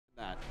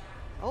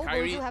Oh,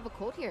 we do have a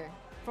quote here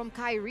from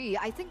Kairi.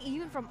 I think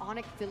even from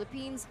Onic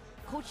Philippines,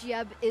 Coach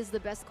Yeb is the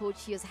best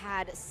coach he has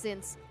had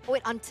since,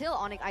 until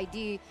Onic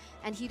ID,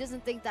 and he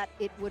doesn't think that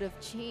it would have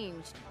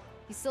changed.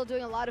 He's still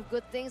doing a lot of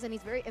good things, and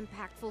he's very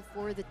impactful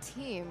for the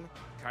team.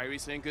 Kairi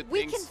saying good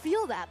we things. We can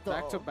feel that, though.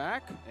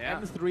 Back-to-back,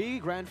 yeah. M3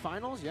 grand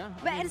finals, yeah.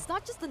 But it's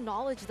not just the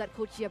knowledge that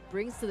Coach Yeb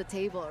brings to the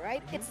table,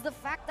 right? It's the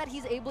fact that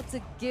he's able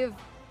to give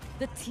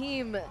the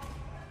team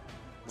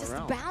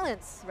just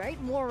balance,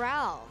 right?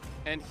 Morale.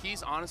 And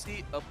he's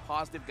honestly a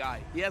positive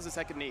guy. He has a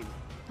second name.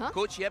 Huh?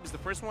 Coach Yeb is the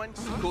first one.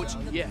 Coach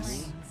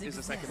Yes is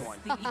the second one.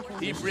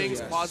 He brings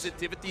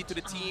positivity to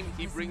the team.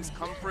 He brings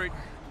comfort.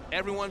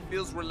 Everyone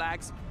feels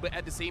relaxed, but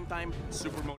at the same time, super motivated.